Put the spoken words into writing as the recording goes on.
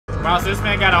Wow, so this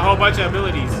man got a whole bunch of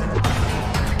abilities.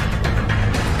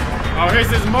 Oh, here's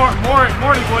this Morty,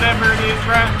 whatever it is,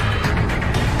 bruh.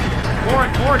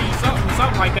 Morty,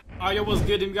 something like that. Oh, yo, what's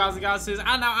good, them guys and goddesses?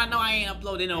 I know I ain't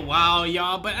uploaded in a while,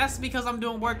 y'all, but that's because I'm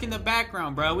doing work in the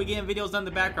background, bro. We getting videos done in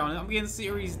the background. I'm getting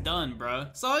series done, bro.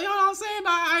 So, you know what I'm saying?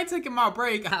 I ain't taking my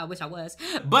break. I wish I was.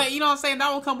 But, you know what I'm saying?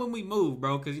 That will come when we move,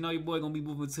 bro, because, you know, your boy gonna be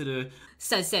moving to the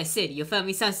Sunset City. You feel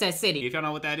me? Sunset City. If y'all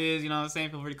know what that is, you know what I'm saying?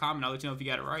 Feel free to comment. I'll let you know if you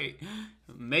got it right.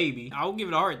 Maybe. I will give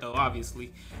it a heart, though,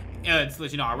 obviously. Just to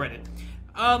let you know I read it.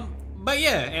 But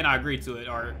yeah, and I agreed to it,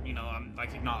 or, you know, I'm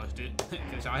like acknowledged it.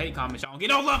 Because y'all hate comments, y'all don't get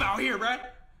no love out here, bruh.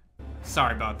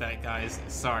 Sorry about that, guys.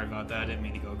 Sorry about that. I didn't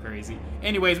mean to go crazy.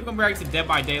 Anyways, we're gonna be back to Dead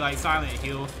by Daylight Silent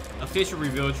Hill official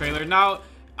reveal trailer. Now,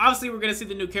 obviously, we're gonna see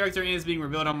the new character and it's being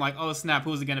revealed. I'm like, oh snap,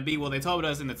 who's it gonna be? Well, they told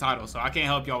us in the title, so I can't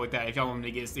help y'all with that. If y'all want me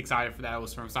to get excited for that, it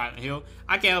was from Silent Hill.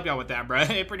 I can't help y'all with that, bruh.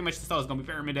 It pretty much just told us it's gonna be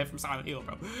Pyramid Head from Silent Hill,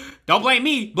 bro. Don't blame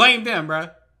me, blame them,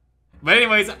 bruh. But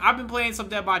anyways, I've been playing some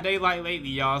Dead by Daylight lately,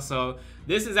 y'all, so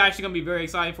this is actually going to be very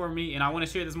exciting for me, and I want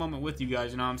to share this moment with you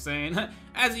guys, you know what I'm saying?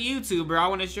 As a YouTuber, I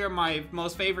want to share my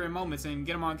most favorite moments and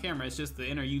get them on camera. It's just the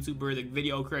inner YouTuber, the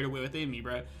video creator within me,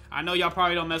 bro. I know y'all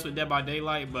probably don't mess with Dead by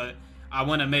Daylight, but I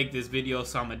want to make this video,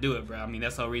 so I'm going to do it, bro. I mean,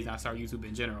 that's the whole reason I started YouTube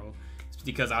in general. It's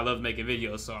because I love making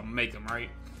videos, so I'm going to make them,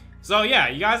 right? So yeah,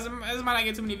 you guys, this might not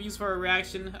get too many views for a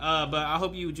reaction, but I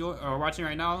hope you enjoy or watching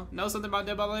right now. Know something about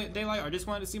Dead by Daylight, or just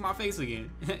wanted to see my face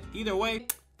again. Either way,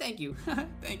 thank you,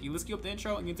 thank you. Let's keep up the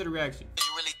intro and get to the reaction. You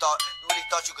really thought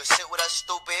you could sit with us,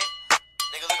 stupid?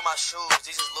 Nigga, look at my shoes.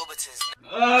 These is Louboutins.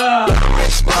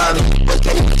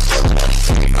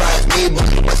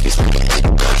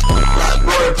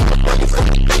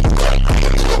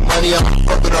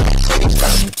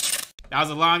 That was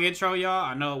a long intro, y'all.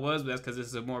 I know it was, but that's because this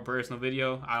is a more personal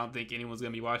video. I don't think anyone's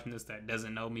going to be watching this that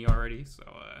doesn't know me already. So,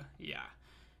 yeah.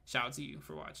 Shout out to you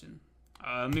for watching.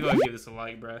 Let me go ahead and give this a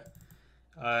like, bruh.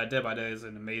 Dead by Daylight is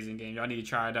an amazing game. Y'all need to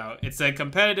try it out. It's a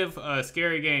competitive,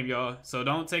 scary game, y'all. So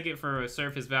don't take it for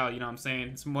surface value, you know what I'm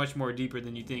saying? It's much more deeper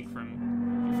than you think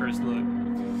from your first look.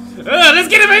 Let's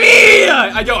get it, baby!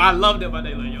 Yo, I love Dead by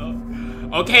Daylight, y'all.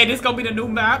 Okay, this going to be the new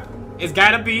map. It's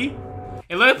got to be.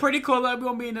 It looked pretty cool. Like we're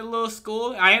gonna be in a little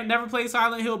school. I have never played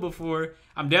Silent Hill before.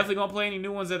 I'm definitely gonna play any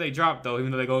new ones that they drop though,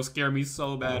 even though they're gonna scare me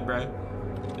so bad, bruh.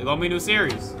 They're gonna be a new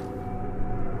series.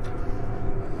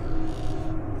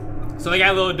 So they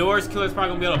got little doors. Killer's probably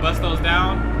gonna be able to bust those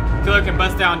down. Killer can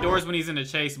bust down doors when he's in the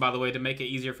chase, by the way, to make it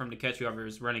easier for him to catch whoever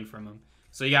is running from him.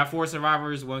 So you got 4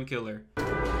 survivors, 1 killer.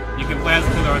 You can play as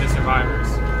a killer or the survivors.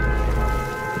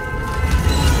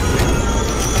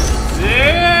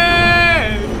 Yeah!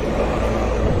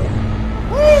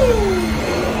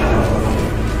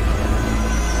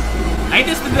 Ain't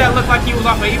this the dude that looked like he was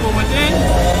off of Evil Within?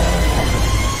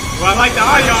 Well, I like the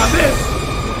audio on this.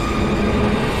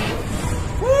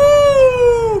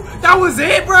 Woo! That was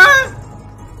it, bruh?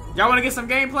 Y'all want to get some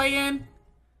gameplay in?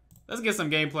 Let's get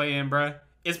some gameplay in, bruh.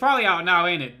 It's probably out now,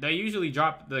 ain't it? They usually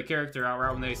drop the character out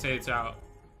right when they say it's out.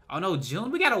 Oh no,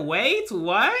 June? We gotta wait?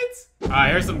 What?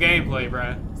 Alright, here's some gameplay,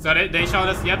 bruh. So they showed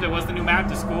us, yep, there was the new map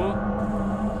to school.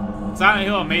 Silent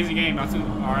Hill, amazing game. I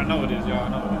know it is, y'all. I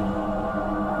know it is.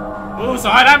 Ooh, so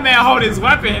how that man hold his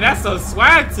weapon? That's so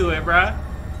swag to it, bruh.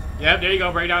 Yep, there you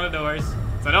go. Break down the doors. So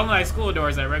they don't look like school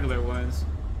doors, like regular ones.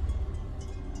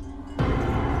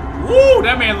 Woo,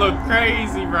 that man look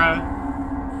crazy,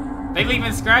 bruh. They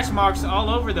leaving scratch marks all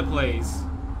over the place.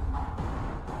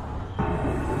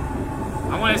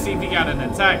 I want to see if he got an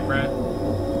attack, bruh.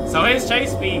 So his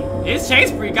chase speed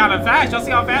got him fast. Y'all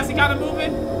see how fast he got him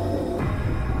moving?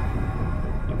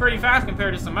 Pretty fast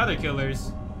compared to some other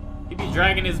killers. He be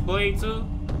dragging his blade too.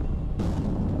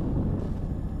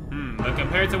 But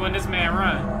compared to when this man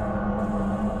run.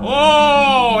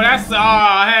 Oh, that's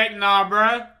heck nah,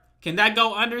 bruh. Can that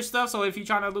go under stuff? So if you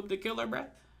trying to loop the killer, bruh?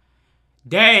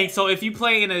 Dang, so if you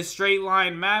play in a straight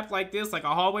line map like this, like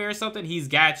a hallway or something, he's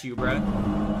got you, bruh.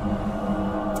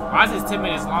 Why is this 10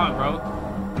 minutes long, bro?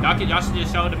 Y'all should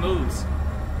just show the moves.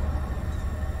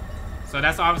 So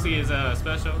that's obviously his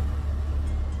special.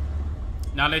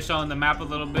 Now they're showing the map a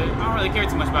little bit. I don't really care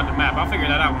too much about the map. I'll figure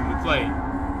that out when we play.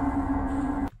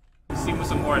 Let's see what's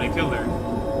some more of the killer.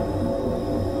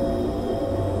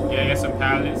 Yeah, I got some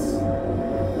pallets.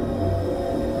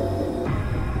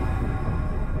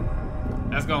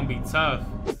 That's gonna be tough.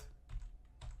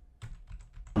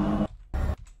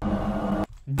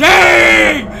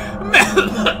 Dang!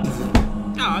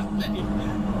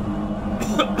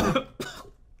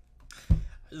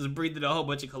 Just breathed a whole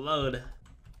bunch of cologne.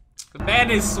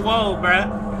 Man is swole, bruh.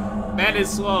 Man is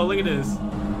swole. Look at this.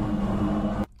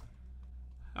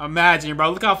 Imagine,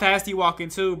 bro. Look how fast he walking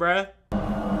too, bro. He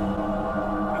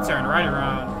turned right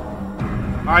around.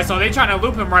 All right, so they trying to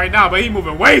loop him right now, but he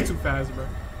moving way too fast, bro.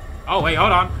 Oh, wait,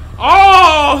 hold on.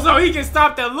 Oh, so he can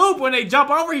stop the loop when they jump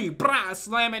over. He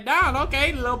slam it down.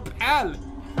 Okay, little pal.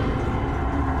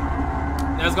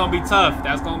 That's gonna be tough.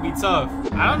 That's gonna be tough.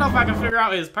 I don't know if I can figure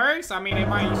out his perks. I mean, they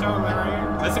might show that right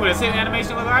here. Let's see what his hit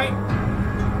animation look like.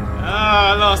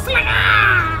 A little slinger.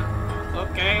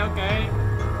 Okay, okay.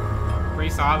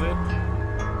 Pretty solid.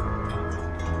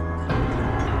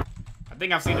 I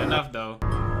think I've seen enough though.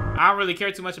 I don't really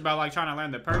care too much about like trying to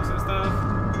learn the perks and stuff.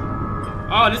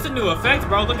 Oh, this is a new effect,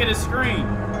 bro. Look at his screen.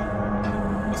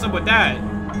 What's up with that?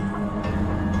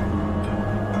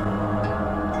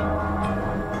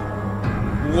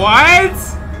 What?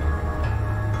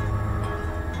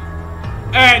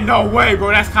 Ain't no way,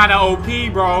 bro. That's kind of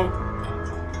OP, bro.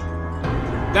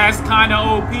 That's kind of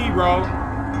OP, bro.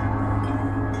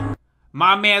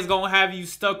 My man's gonna have you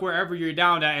stuck wherever you're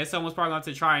down at, and someone's probably going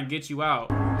to try and get you out.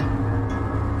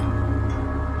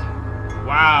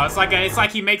 Wow, it's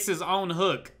like he makes his own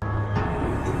hook.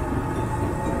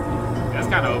 That's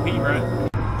kind of OP, bro.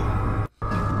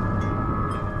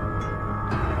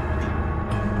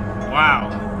 Wow.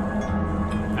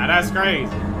 Now that's crazy.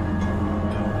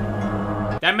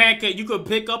 That man you could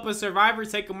pick up a survivor,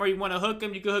 take him where you want to hook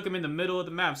him. You could hook him in the middle of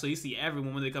the map, so you see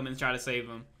everyone when they come in and try to save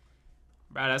him.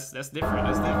 Bro, that's different.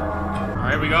 That's different. All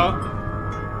right, here we go.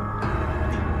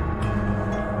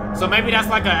 So maybe that's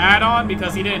like an add-on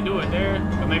because he didn't do it there,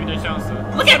 but maybe they're showing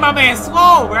stuff. Look at my man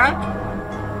Swole, bro.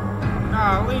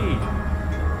 Golly.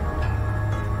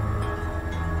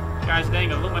 Gosh dang,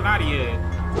 Illuminati head.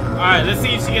 Alright, let's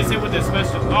see if she gets hit with this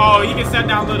special. Oh, he can set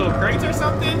down little crates or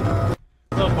something?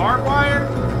 Little barbed wire?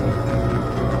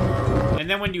 And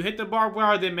then when you hit the barbed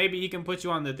wire, then maybe he can put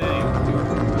you on the thing.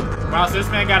 Wow, so this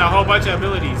man got a whole bunch of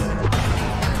abilities.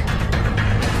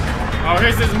 Oh,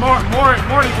 here's this Morty,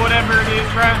 whatever it is,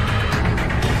 bro.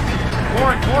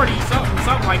 Morty,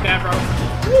 something like that, bro.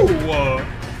 Ooh,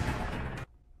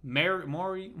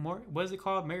 what is it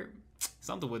called?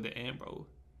 Something with the N, bro.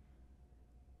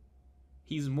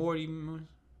 He's Morty.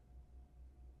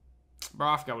 Bro,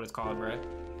 I forgot what it's called, bro.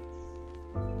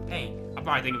 Dang, I'll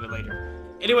probably think of it later.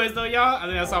 Anyways, though, y'all, I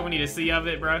think that's all we need to see of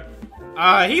it, bro.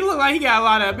 He looked like he got a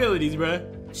lot of abilities, bro.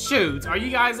 Shoot, are you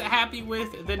guys happy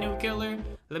with the new killer?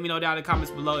 Let me know down in the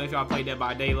comments below if y'all played Dead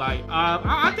by Daylight.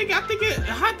 I think it's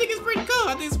pretty cool.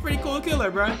 I think it's a pretty cool killer,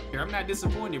 bro. I'm not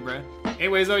disappointed, bro.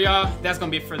 Anyways, though, y'all, that's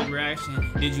gonna be it for the reaction.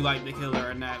 Did you like the killer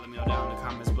or not? Let me know down in the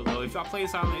comments below. If y'all played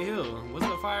Silent Hill, was it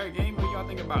a fire game? What y'all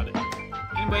think about it?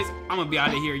 Anyways, I'm gonna be out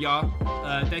of here, y'all.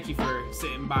 Thank you for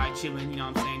sitting by, chilling. You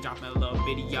know what I'm saying? Dropping a little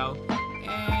video.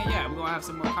 And yeah, we're gonna have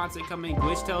some more content coming.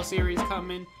 Glitch Tale series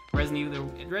coming. Resident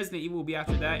Evil will be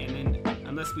after that, and then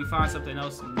unless we find something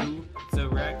else new to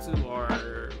react to or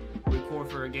record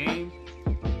for a game,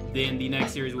 then the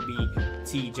next series will be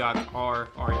T-Jock R,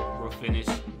 or we'll finish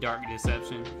Dark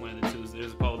Deception, one of the two. So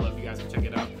there's a poll up, you guys can check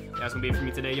it out. That's gonna be it for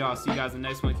me today, y'all. See you guys in the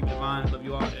next one. Keep it in mind. Love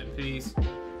you all, and peace.